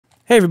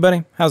Hey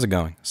everybody, how's it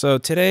going? So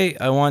today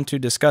I want to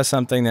discuss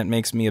something that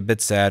makes me a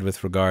bit sad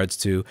with regards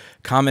to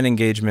comment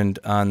engagement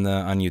on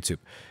YouTube.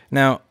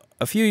 Now,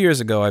 a few years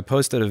ago I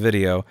posted a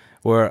video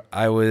where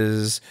I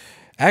was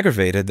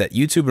aggravated that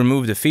YouTube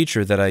removed a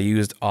feature that I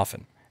used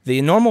often. The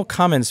normal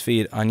comments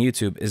feed on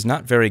YouTube is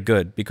not very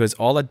good because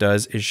all it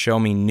does is show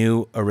me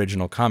new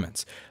original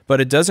comments, but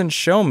it doesn't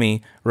show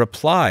me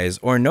replies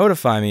or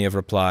notify me of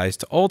replies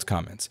to old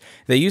comments.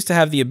 They used to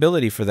have the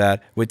ability for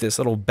that with this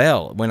little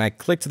bell. When I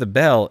clicked the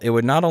bell, it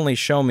would not only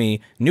show me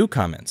new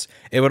comments,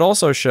 it would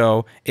also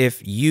show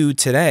if you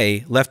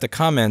today left a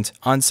comment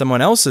on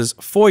someone else's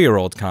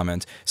 4-year-old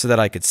comment so that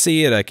I could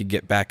see it, I could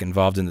get back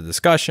involved in the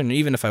discussion.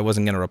 Even if I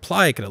wasn't going to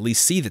reply, I could at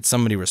least see that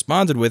somebody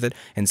responded with it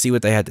and see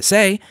what they had to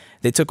say.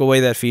 They took away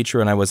that feature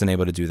and I wasn't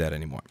able to do that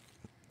anymore.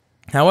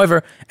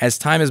 However, as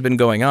time has been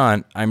going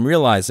on, I'm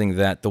realizing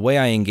that the way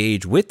I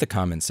engage with the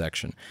comment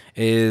section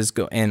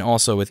and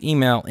also with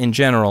email in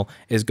general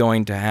is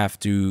going to have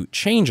to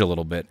change a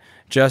little bit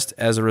just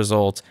as a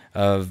result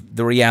of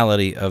the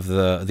reality of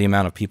the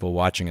amount of people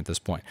watching at this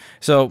point.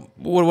 So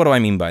what do I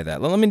mean by that?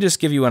 Well, let me just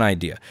give you an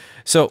idea.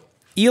 So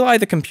Eli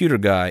the computer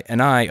guy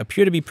and I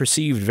appear to be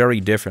perceived very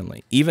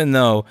differently, even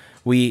though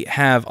we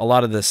have a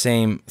lot of the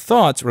same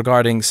thoughts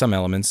regarding some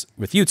elements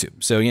with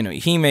YouTube. So,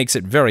 he makes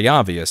it very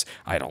obvious,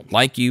 I don't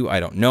like you, I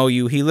don't know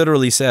you. He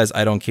literally says,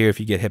 I don't care if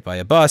you get hit by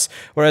a bus,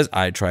 whereas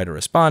I try to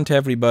respond to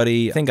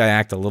everybody. I think I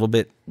act a little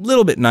bit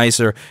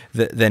nicer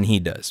than he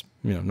does.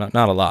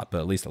 Not a lot, but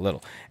at least a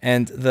little.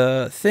 And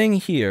the thing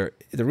here,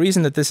 the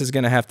reason that this is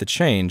going to have to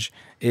change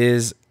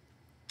is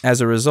as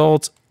a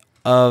result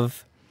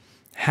of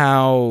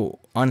how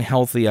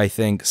unhealthy I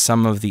think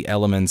some of the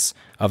elements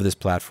of this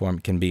platform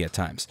can be at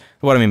times.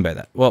 What do I mean by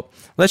that? Well,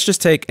 let's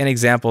just take an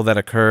example that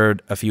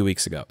occurred a few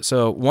weeks ago.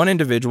 So one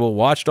individual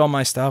watched all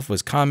my stuff,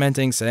 was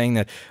commenting, saying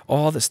that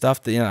all the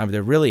stuff that,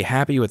 they're really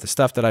happy with the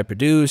stuff that I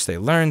produced. They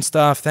learned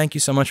stuff. Thank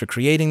you so much for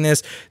creating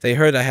this. They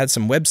heard I had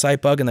some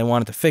website bug and they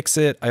wanted to fix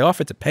it. I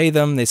offered to pay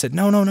them. They said,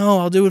 no,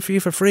 I'll do it for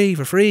you for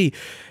free.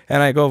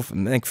 And I go,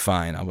 think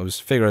fine. I was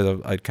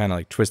figuring I'd kind of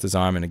like twist his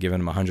arm into giving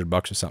him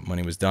 $100 or something when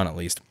he was done at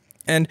least.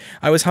 And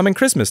I was humming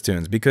Christmas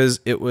tunes because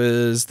it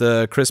was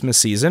the Christmas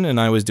season and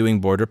I was doing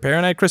board repair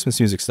and I had Christmas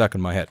music stuck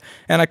in my head.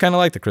 And I kind of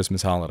liked the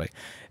Christmas holiday.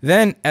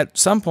 Then at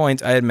some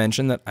point I had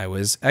mentioned that I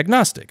was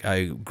agnostic.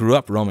 I grew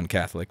up Roman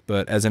Catholic,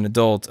 but as an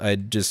adult I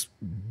just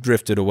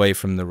drifted away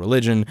from the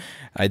religion.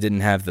 I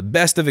didn't have the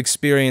best of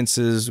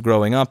experiences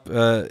growing up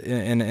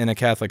in a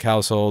Catholic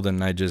household,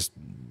 and I just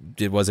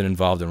wasn't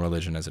involved in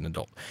religion as an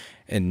adult.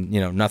 And,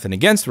 nothing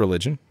against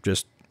religion,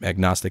 just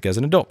agnostic as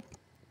an adult.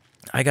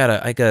 I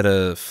got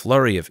a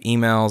flurry of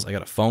emails. I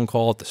got a phone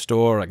call at the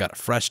store. I got a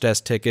Fresh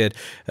Desk ticket,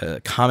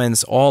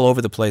 comments all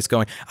over the place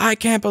going, I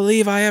can't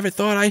believe I ever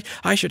thought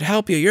I should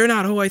help you. You're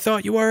not who I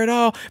thought you were at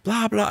all.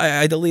 Blah, blah.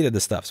 I deleted the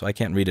stuff, so I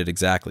can't read it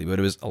exactly. But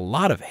it was a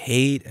lot of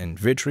hate and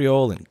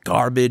vitriol and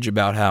garbage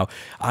about how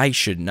I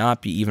should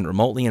not be even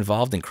remotely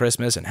involved in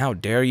Christmas, and how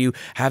dare you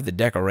have the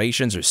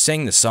decorations or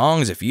sing the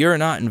songs if you're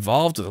not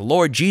involved with the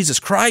Lord Jesus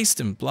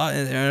Christ, and blah.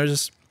 And I was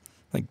just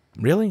like,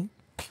 really?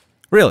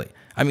 Really?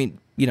 I mean,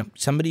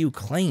 somebody who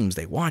claims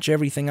they watch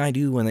everything I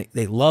do and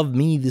they love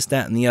me, this,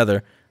 that, and the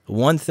other.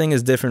 One thing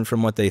is different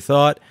from what they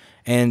thought.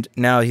 And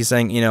now he's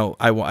saying,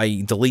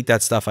 I delete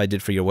that stuff I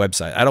did for your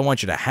website. I don't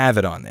want you to have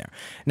it on there.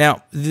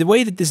 Now, the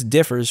way that this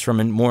differs from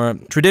a more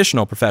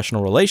traditional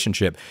professional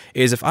relationship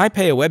is if I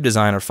pay a web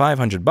designer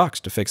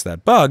 $500 to fix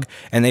that bug,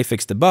 and they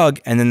fix the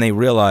bug, and then they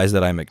realize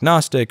that I'm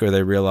agnostic, or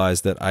they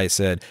realize that I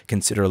said,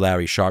 consider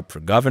Larry Sharpe for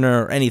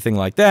governor, or anything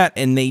like that,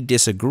 and they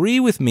disagree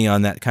with me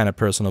on that kind of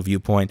personal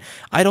viewpoint,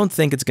 I don't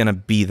think it's going to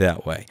be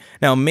that way.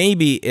 Now,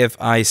 maybe if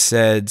I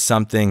said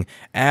something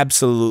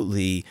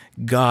absolutely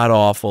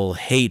god-awful,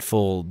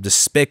 hateful,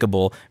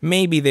 despicable,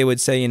 maybe they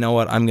would say, you know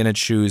what, I'm going to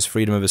choose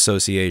freedom of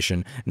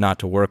association not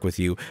to work with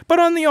you. But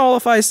on the all,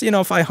 if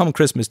I hum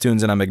Christmas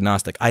tunes and I'm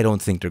agnostic, I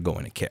don't think they're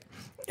going to care.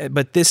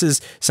 But this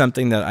is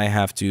something that I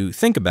have to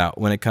think about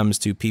when it comes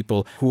to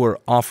people who are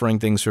offering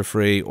things for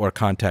free or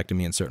contacting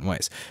me in certain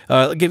ways.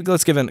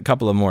 Let's give a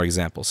couple of more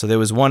examples. So there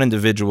was one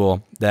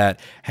individual that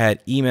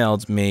had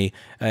emailed me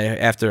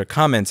after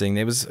commenting.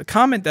 There was a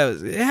comment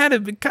that had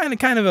a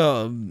kind of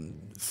a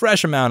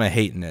fresh amount of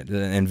hate in it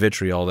and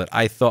vitriol that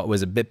I thought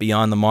was a bit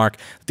beyond the mark.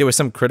 There were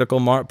some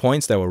critical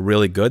points that were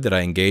really good that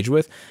I engaged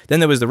with. Then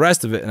there was the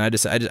rest of it, and I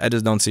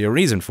just don't see a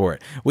reason for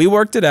it. We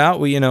worked it out.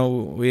 We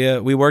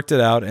worked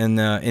it out in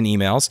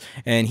emails,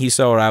 and he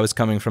saw where I was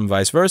coming from,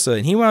 vice versa.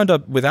 And he wound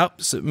up,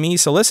 without me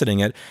soliciting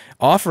it,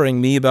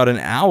 offering me about an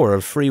hour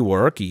of free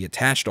work. He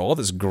attached all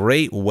this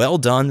great, well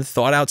done,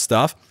 thought out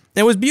stuff.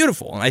 It was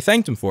beautiful, and I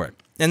thanked him for it.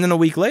 And then a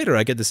week later,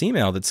 I get this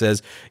email that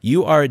says,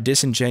 you are a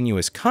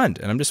disingenuous cunt.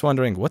 And I'm just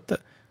wondering,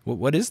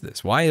 what is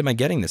this? Why am I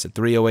getting this at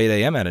 3:08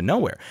 a.m. out of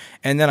nowhere?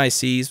 And then I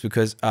see it's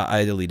because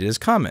I deleted his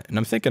comment. And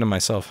I'm thinking to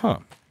myself, I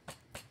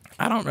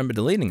don't remember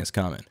deleting his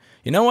comment.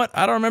 You know what?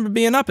 I don't remember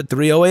being up at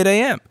 3:08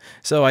 a.m.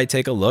 So I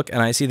take a look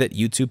and I see that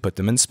YouTube put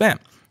them in spam.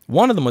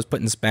 One of them was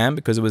put in spam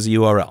because it was a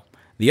URL.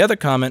 The other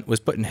comment was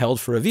put in held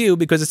for review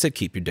because it said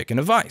keep your dick in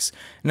a vice.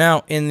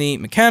 Now, in the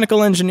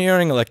mechanical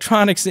engineering,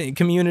 electronics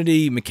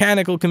community,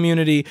 mechanical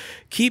community,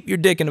 keep your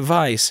dick in a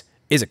vice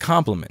is a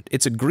compliment.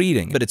 It's a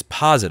greeting, but it's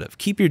positive.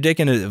 Keep your dick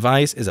in a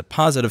vice is a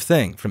positive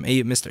thing from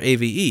Mr.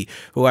 AVE,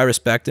 who I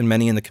respect and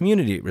many in the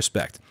community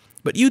respect.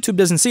 But YouTube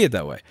doesn't see it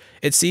that way.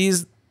 It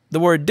sees the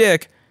word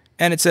dick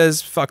and it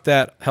says, fuck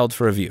that, held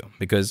for review,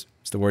 because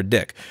it's the word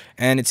dick.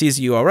 And it sees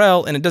a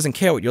URL and it doesn't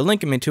care what you're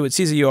linking me to. It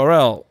sees a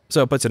URL,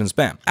 so it puts it in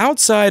spam.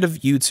 Outside of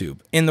YouTube,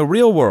 in the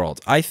real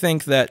world, I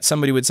think that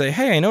somebody would say,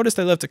 hey, I noticed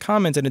I left a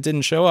comment and it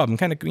didn't show up. I'm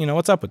kind of,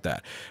 what's up with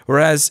that?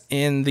 Whereas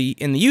in the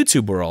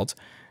YouTube world,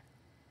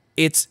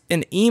 it's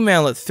an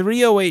email at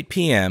 3:08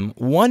 p.m.,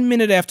 1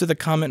 minute after the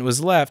comment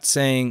was left,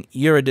 saying,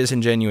 you're a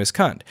disingenuous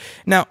cunt.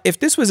 Now, if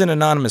this was an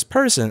anonymous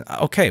person,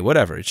 okay,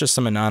 whatever. It's just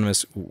some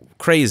anonymous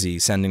crazy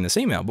sending this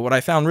email. But what I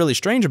found really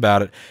strange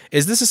about it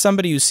is this is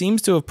somebody who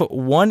seems to have put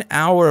 1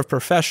 hour of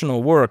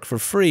professional work for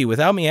free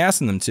without me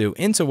asking them to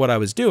into what I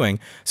was doing.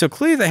 So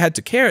clearly they had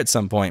to care at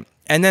some point.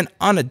 And then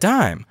on a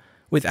dime,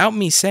 without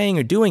me saying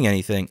or doing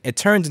anything, it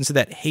turns into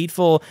that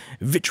hateful,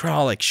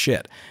 vitriolic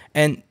shit.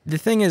 And the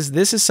thing is,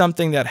 this is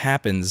something that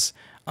happens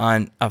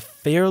on a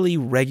fairly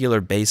regular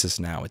basis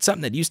now. It's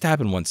something that used to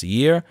happen once a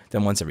year,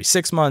 then once every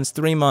 6 months,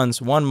 3 months,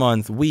 1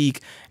 month,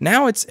 week.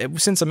 Now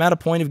since I'm at a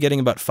point of getting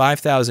about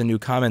 5,000 new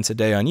comments a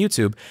day on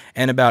YouTube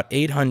and about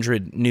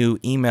 800 new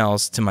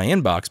emails to my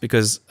inbox,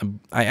 because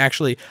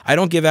I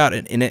don't give out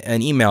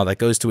an email that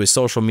goes to his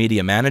social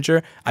media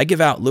manager. I give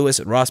out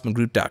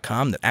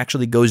lewis@rossmangroup.com that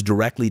actually goes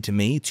directly to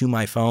me, to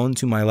my phone,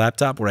 to my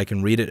laptop, where I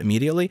can read it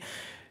immediately.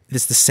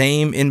 It's the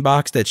same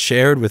inbox that's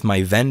shared with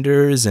my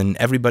vendors and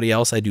everybody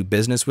else I do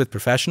business with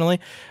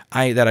professionally.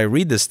 That I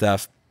read this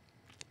stuff.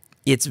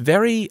 It's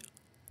very,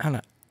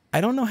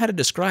 I don't know how to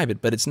describe it,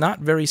 but it's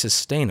not very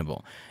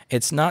sustainable.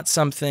 It's not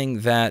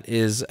something that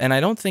is, and I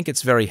don't think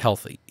it's very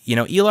healthy.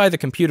 Eli, the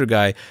computer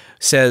guy,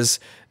 says,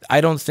 I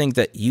don't think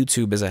that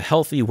YouTube is a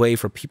healthy way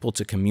for people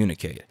to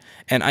communicate.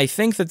 And I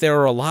think that there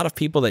are a lot of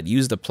people that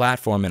use the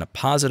platform in a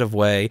positive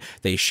way.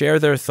 They share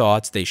their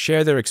thoughts. They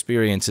share their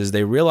experiences.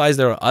 They realize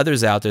there are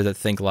others out there that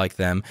think like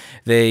them.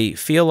 They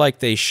feel like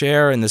they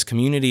share in this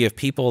community of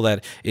people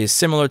that is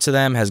similar to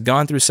them, has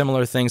gone through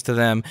similar things to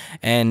them,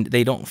 and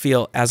they don't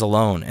feel as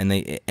alone. And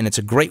it's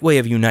a great way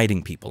of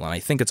uniting people, and I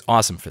think it's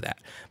awesome for that.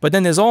 But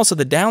then there's also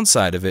the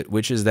downside of it,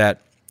 which is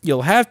that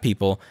you'll have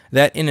people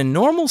that in a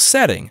normal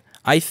setting,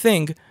 I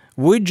think,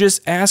 would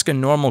just ask a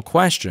normal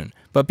question.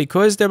 But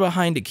because they're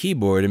behind a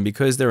keyboard and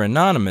because they're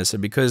anonymous or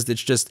because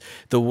it's just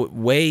the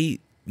way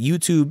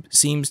YouTube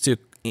seems to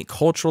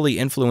culturally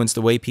influence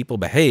the way people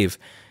behave,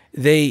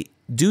 they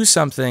do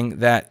something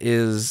that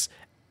is,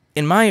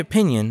 in my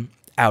opinion,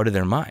 out of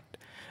their mind.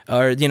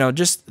 Or,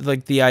 just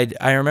like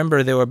I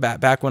remember there were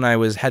back when I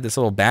had this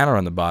little banner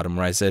on the bottom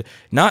where I said,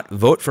 not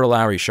vote for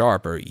Larry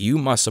Sharpe or you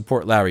must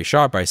support Larry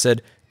Sharpe. I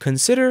said,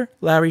 consider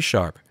Larry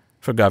Sharpe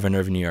for governor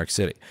of New York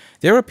City.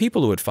 There are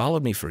people who had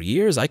followed me for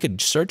years. I could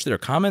search their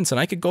comments and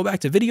I could go back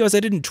to videos I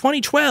did in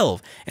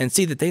 2012 and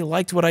see that they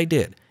liked what I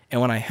did.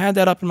 And when I had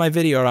that up in my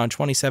video around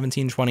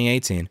 2017,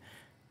 2018,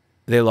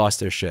 they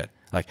lost their shit.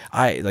 Like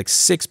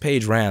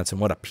 6-page rants on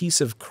what a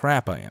piece of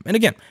crap I am. And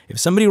again, if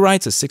somebody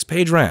writes a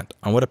 6-page rant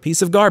on what a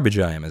piece of garbage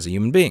I am as a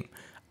human being,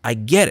 I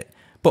get it.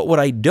 But what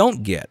I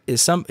don't get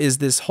is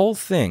this whole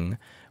thing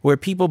where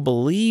people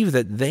believe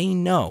that they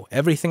know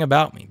everything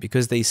about me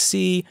because they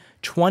see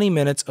 20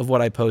 minutes of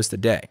what I post a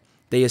day.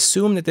 They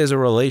assume that there's a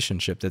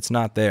relationship that's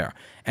not there.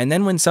 And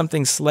then when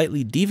something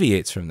slightly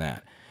deviates from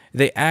that,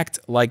 they act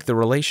like the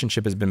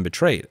relationship has been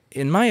betrayed.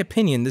 In my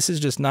opinion, this is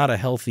just not a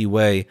healthy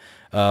way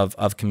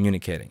of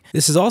communicating.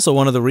 This is also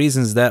one of the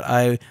reasons that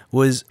I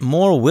was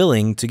more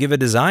willing to give a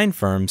design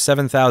firm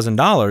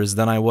 $7,000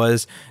 than I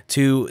was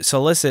to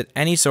solicit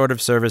any sort of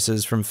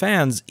services from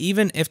fans,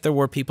 even if there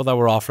were people that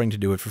were offering to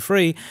do it for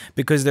free,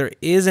 because there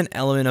is an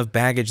element of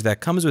baggage that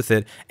comes with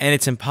it, and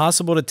it's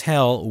impossible to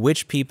tell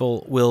which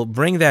people will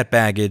bring that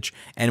baggage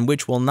and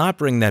which will not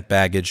bring that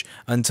baggage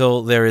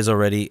until there is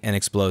already an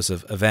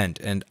explosive event,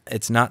 and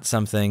it's not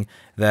something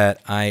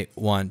that I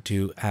want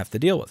to have to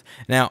deal with.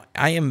 Now,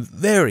 I am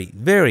very,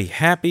 very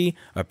happy,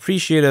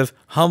 appreciative,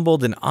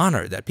 humbled, and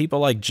honored that people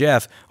like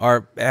Jeff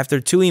are, after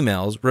 2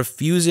 emails,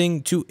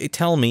 refusing to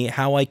tell me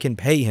how I can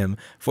pay him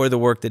for the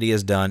work that he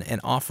has done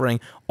and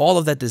offering all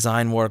of that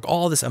design work,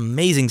 all this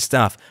amazing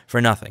stuff for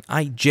nothing.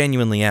 I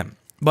genuinely am.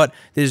 But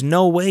there's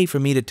no way for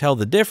me to tell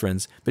the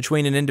difference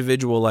between an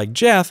individual like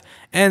Jeff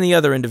and the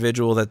other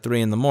individual that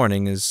 3 in the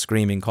morning is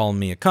screaming, calling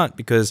me a cunt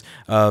because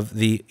of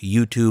the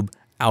YouTube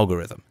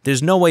algorithm.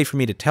 There's no way for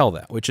me to tell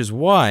that, which is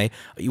why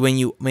when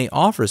you may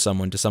offer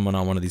someone to someone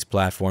on one of these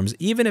platforms,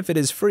 even if it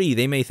is free,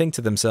 they may think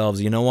to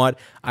themselves, you know what,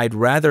 I'd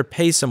rather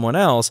pay someone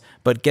else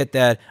but get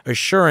that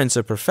assurance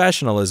of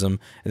professionalism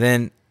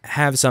than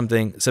have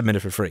something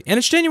submitted for free. And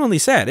it's genuinely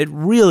sad. It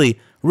really,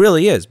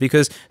 really is,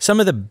 because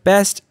some of the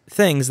best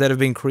things that have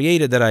been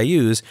created that I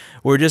use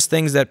were just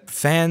things that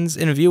fans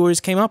and viewers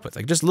came up with.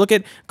 Like, just look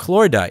at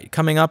Chlordite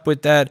coming up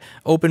with that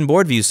open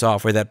board view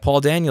software that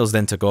Paul Daniels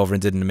then took over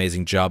and did an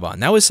amazing job on.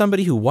 That was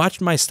somebody who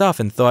watched my stuff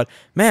and thought,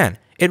 man,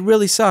 it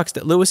really sucks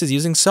that Lewis is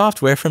using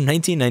software from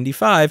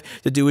 1995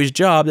 to do his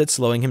job that's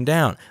slowing him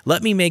down.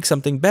 Let me make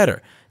something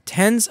better.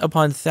 Tens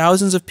upon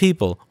thousands of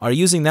people are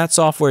using that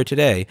software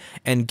today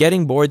and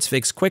getting boards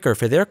fixed quicker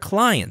for their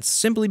clients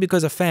simply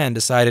because a fan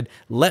decided,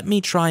 let me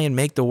try and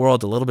make the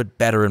world a little bit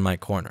better in my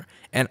corner.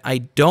 And I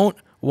don't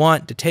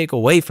want to take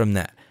away from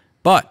that,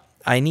 but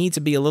I need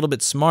to be a little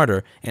bit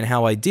smarter in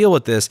how I deal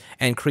with this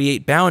and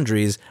create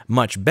boundaries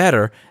much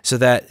better so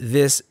that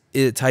this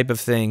type of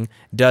thing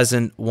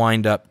doesn't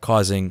wind up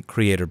causing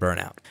creator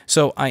burnout.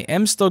 So I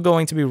am still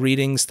going to be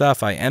reading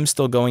stuff, I am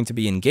still going to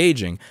be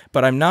engaging,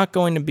 but I'm not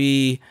going to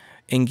be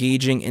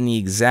engaging in the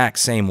exact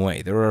same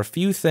way. There are a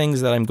few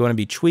things that I'm going to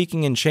be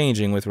tweaking and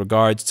changing with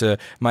regards to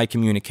my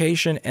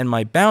communication and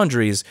my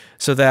boundaries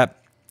so that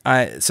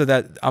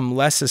I'm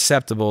less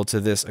susceptible to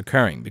this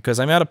occurring, because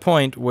I'm at a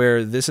point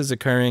where this is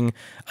occurring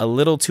a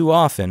little too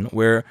often,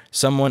 where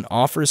someone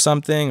offers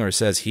something or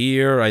says,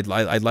 here, I'd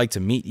like to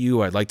meet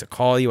you, I'd like to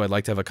call you, I'd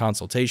like to have a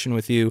consultation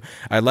with you,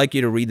 I'd like you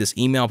to read this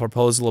email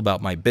proposal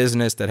about my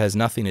business that has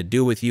nothing to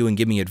do with you and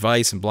give me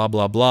advice and blah,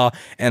 blah, blah,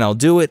 and I'll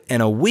do it,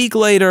 and a week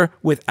later,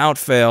 without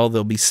fail,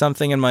 there'll be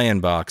something in my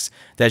inbox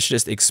that's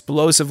just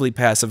explosively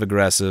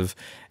passive-aggressive,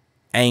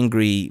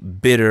 angry,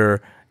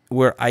 bitter,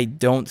 where I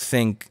don't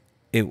think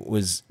it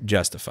was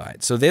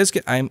justified. So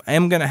I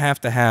am going to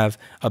have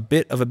a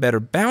bit of a better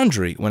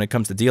boundary when it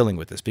comes to dealing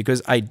with this,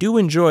 because I do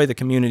enjoy the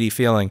community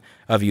feeling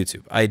of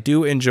YouTube. I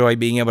do enjoy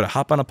being able to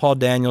hop on a Paul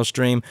Daniels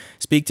stream,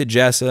 speak to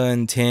Jessa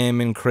and Tim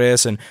and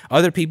Chris and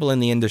other people in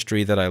the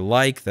industry that I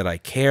like, that I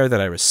care, that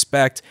I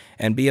respect,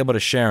 and be able to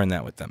share in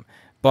that with them.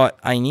 But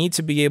I need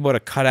to be able to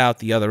cut out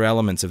the other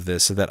elements of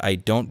this so that I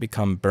don't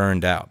become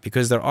burned out,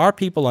 because there are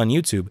people on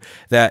YouTube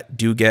that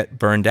do get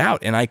burned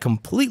out, and I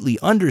completely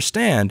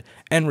understand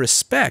and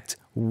respect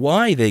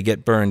why they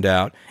get burned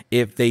out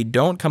if they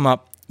don't come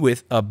up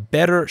with a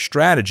better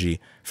strategy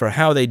for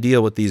how they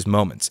deal with these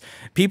moments.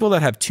 People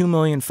that have 2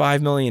 million,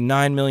 5 million,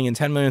 9 million,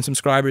 10 million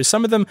subscribers,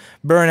 some of them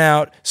burn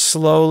out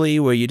slowly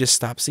where you just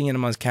stop seeing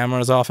them on camera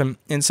as often,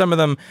 and some of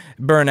them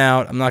burn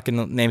out. I'm not going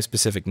to name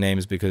specific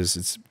names because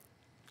it's,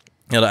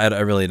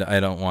 I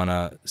don't want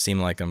to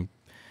seem like I'm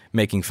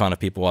making fun of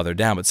people while they're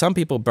down, but some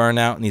people burn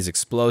out in these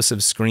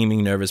explosive,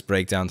 screaming, nervous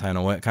breakdown kind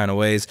of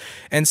ways,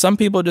 and some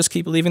people just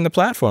keep leaving the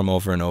platform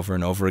over and over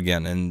and over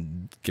again,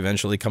 and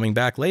eventually coming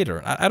back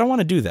later. I don't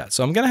want to do that,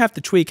 so I'm going to have to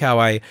tweak how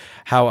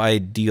I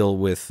deal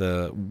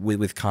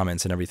with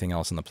comments and everything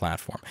else on the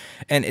platform.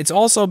 And it's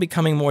also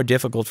becoming more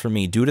difficult for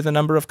me due to the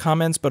number of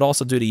comments, but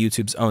also due to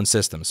YouTube's own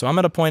system. So I'm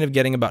at a point of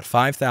getting about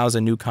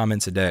 5,000 new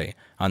comments a day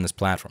on this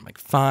platform, like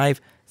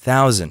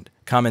 5,000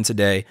 comments a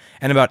day,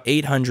 and about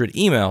 800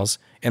 emails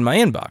in my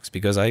inbox,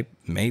 because I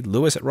made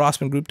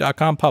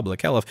lewis@rossmangroup.com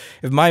public. Hell,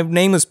 if my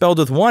name was spelled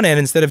with one N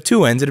instead of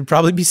two N's, it'd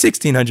probably be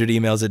 1,600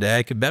 emails a day.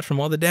 I could bet, from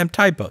all the damn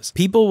typos.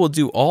 People will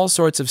do all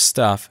sorts of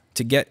stuff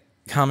to get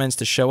comments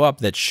to show up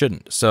that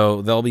shouldn't.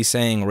 So they'll be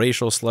saying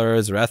racial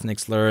slurs or ethnic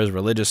slurs,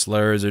 religious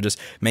slurs, or just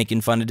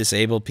making fun of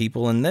disabled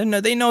people, and then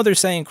they know they're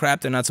saying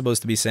crap they're not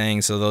supposed to be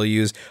saying, so they'll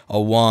use a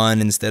 1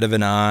 instead of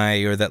an I,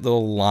 or that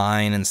little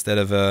line instead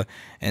of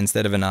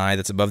an I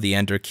that's above the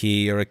enter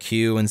key, or a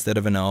Q instead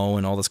of an O,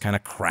 and all this kind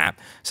of crap.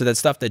 So that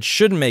stuff that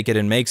shouldn't make it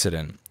in makes it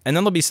in. And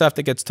then there'll be stuff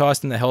that gets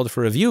tossed in the held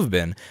for review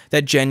bin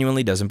that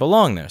genuinely doesn't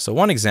belong there. So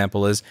one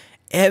example is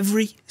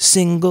every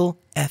single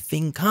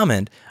effing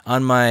comment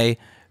on my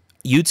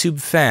YouTube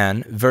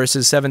fan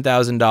versus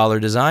 $7,000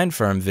 design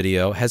firm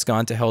video has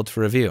gone to held for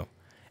review.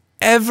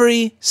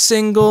 Every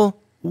single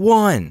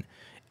one.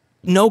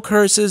 No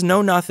curses,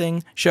 no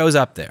nothing, shows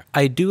up there.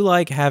 I do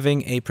like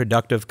having a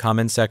productive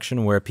comment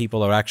section where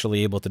people are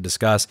actually able to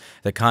discuss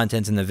the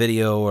content in the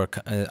video or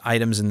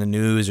items in the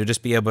news, or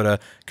just be able to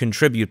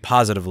contribute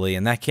positively,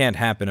 and that can't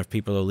happen if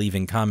people are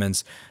leaving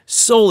comments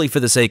solely for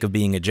the sake of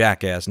being a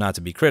jackass, not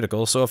to be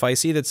critical. So if I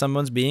see that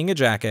someone's being a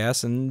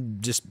jackass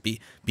and just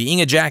being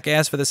a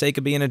jackass for the sake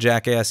of being a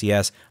jackass,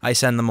 yes, I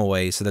send them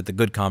away so that the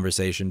good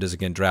conversation doesn't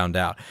get drowned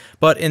out.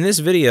 But in this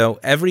video,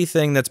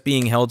 everything that's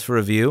being held for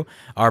review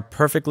are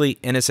perfectly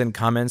innocent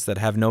comments that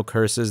have no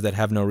curses, that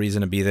have no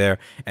reason to be there,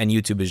 and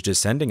YouTube is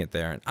just sending it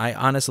there. And I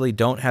honestly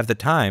don't have the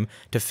time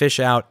to fish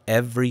out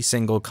every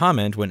single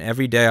comment when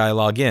every day I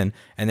log in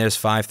and there's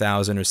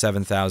 5,000 or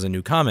 7,000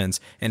 new comments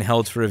and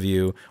held for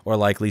review or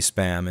likely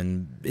spam,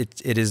 and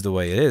it is the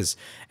way it is.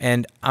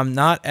 And I'm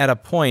not at a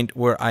point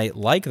where I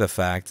like the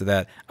fact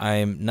that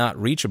I'm not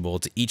reachable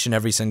to each and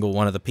every single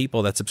one of the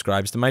people that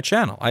subscribes to my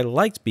channel. I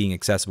liked being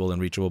accessible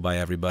and reachable by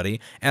everybody,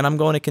 and I'm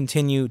going to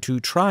continue to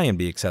try and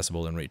be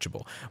accessible and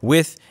reachable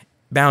with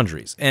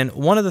boundaries. And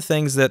one of the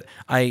things that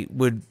I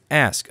would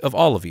ask of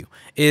all of you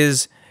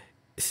is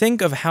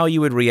think of how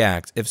you would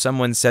react if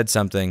someone said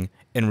something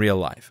in real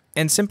life.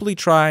 and simply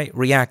try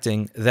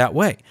reacting that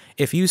way.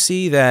 If you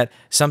see that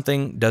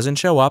something doesn't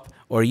show up,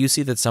 or you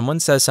see that someone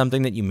says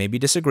something that you maybe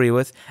disagree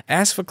with,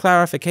 ask for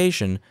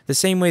clarification the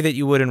same way that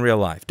you would in real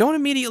life. Don't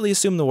immediately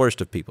assume the worst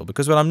of people,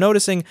 because what I'm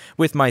noticing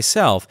with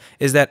myself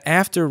is that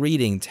after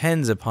reading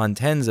tens upon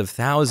tens of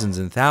thousands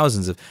and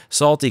thousands of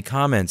salty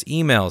comments,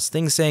 emails,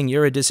 things saying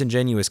you're a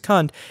disingenuous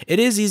cunt, it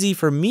is easy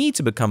for me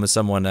to become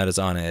someone that is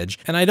on edge.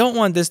 And I don't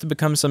want this to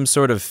become some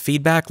sort of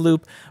feedback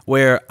loop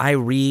where I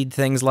read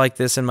things like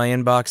this in my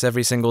inbox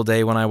every single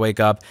day when I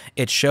wake up.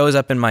 It shows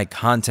up in my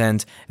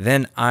content.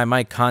 Then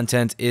my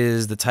content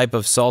is the type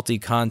of salty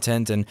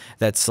content and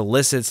that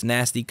solicits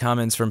nasty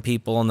comments from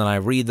people, and then I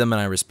read them and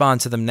I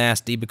respond to them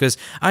nasty, because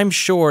I'm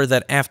sure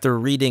that after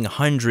reading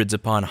hundreds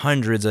upon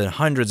hundreds and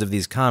hundreds of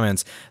these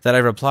comments that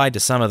I've replied to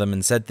some of them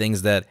and said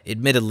things that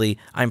admittedly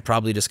I'm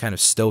probably just kind of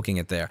stoking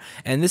it there.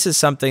 And this is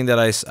something that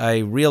I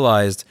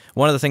realized,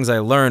 one of the things I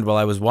learned while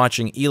I was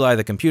watching Eli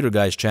the Computer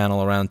Guy's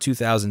channel around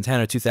 2010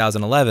 or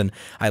 2011.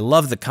 I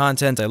love the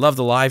content, I love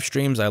the live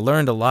streams, I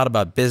learned a lot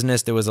about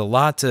business, there was a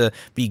lot to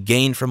be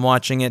gained from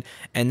watching it,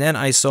 and then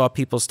I saw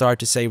people start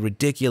to say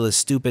ridiculous,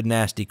 stupid,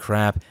 nasty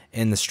crap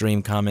in the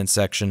stream comment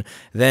section.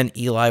 Then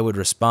Eli would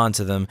respond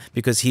to them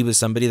because he was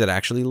somebody that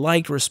actually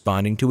liked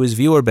responding to his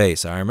viewer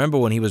base. I remember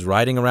when he was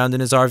riding around in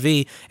his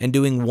RV and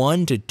doing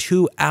 1 to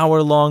 2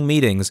 hour long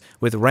meetings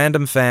with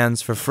random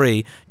fans for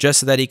free just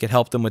so that he could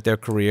help them with their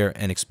career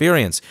and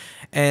experience.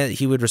 And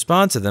he would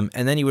respond to them,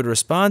 and then he would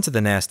respond to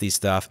the nasty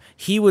stuff.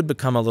 He would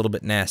become a little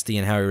bit nasty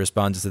in how he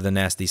responded to the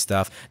nasty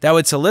stuff. That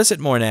would solicit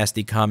more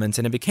nasty comments,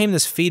 and it became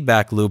this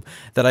feedback loop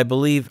that I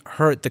believe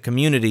hurt the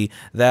community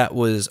that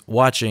was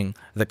watching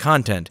the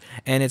content.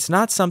 And it's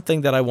not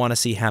something that I want to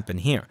see happen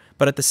here.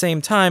 But at the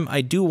same time,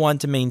 I do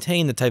want to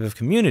maintain the type of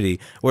community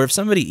where if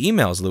somebody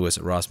emails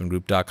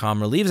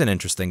lewis@rossmangroup.com or leaves an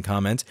interesting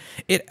comment,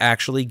 it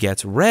actually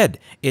gets read.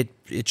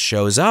 It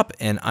shows up,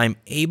 and I'm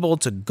able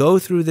to go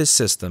through this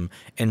system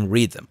and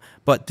read them.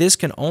 But this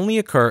can only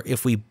occur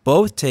if we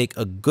both take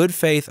a good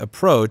faith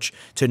approach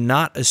to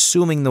not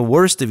assuming the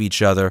worst of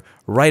each other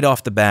right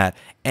off the bat.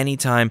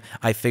 Anytime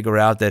I figure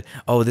out that,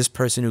 oh, this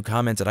person who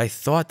commented, I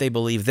thought they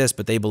believed this,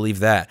 but they believe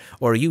that.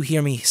 Or you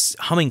hear me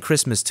humming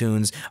Christmas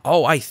tunes,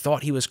 oh, I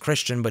thought he was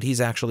Christian, but he's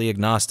actually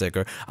agnostic.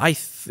 Or I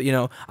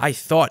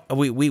thought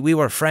we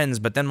were friends,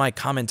 but then my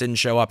comment didn't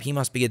show up. He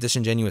must be a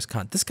disingenuous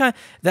cunt.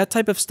 That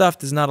type of stuff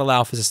does not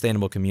allow for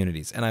sustainable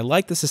communities. And I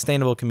like the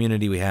sustainable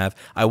community we have.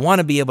 I want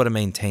to be able to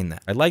maintain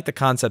that. I like the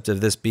concept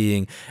of this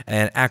being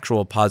an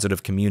actual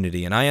positive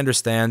community. And I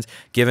understand,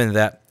 given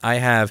that I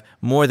have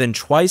more than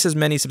twice as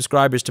many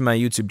subscribers to my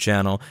YouTube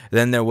channel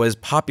than there was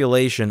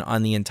population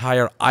on the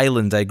entire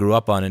island I grew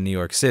up on in New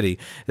York City,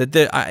 that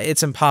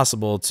it's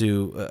impossible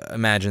to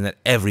imagine that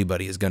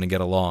everybody is going to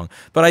get along.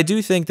 But I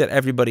do think that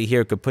everybody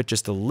here could put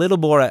just a little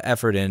more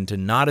effort in to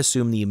not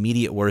assume the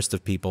immediate worst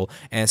of people,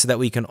 and so that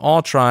we can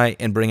all try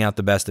and bring out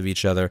the best of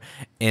each other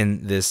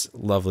in this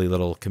lovely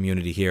little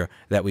community here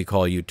that we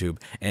call YouTube,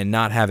 and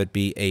not have it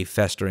be a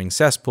festering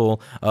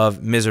cesspool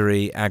of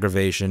misery,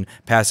 aggravation,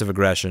 passive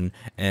aggression,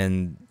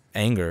 and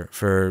anger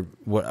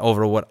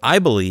over what I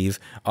believe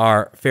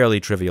are fairly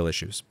trivial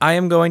issues. I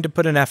am going to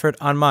put an effort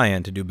on my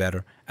end to do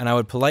better, and I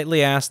would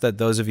politely ask that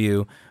those of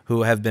you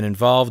who have been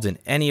involved in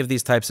any of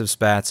these types of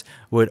spats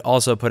would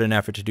also put an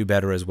effort to do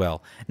better as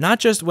well. Not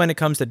just when it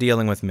comes to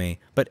dealing with me,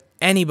 but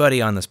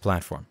anybody on this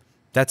platform.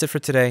 That's it for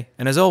today,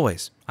 and as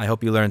always, I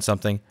hope you learned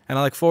something, and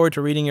I look forward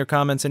to reading your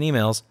comments and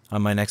emails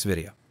on my next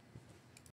video.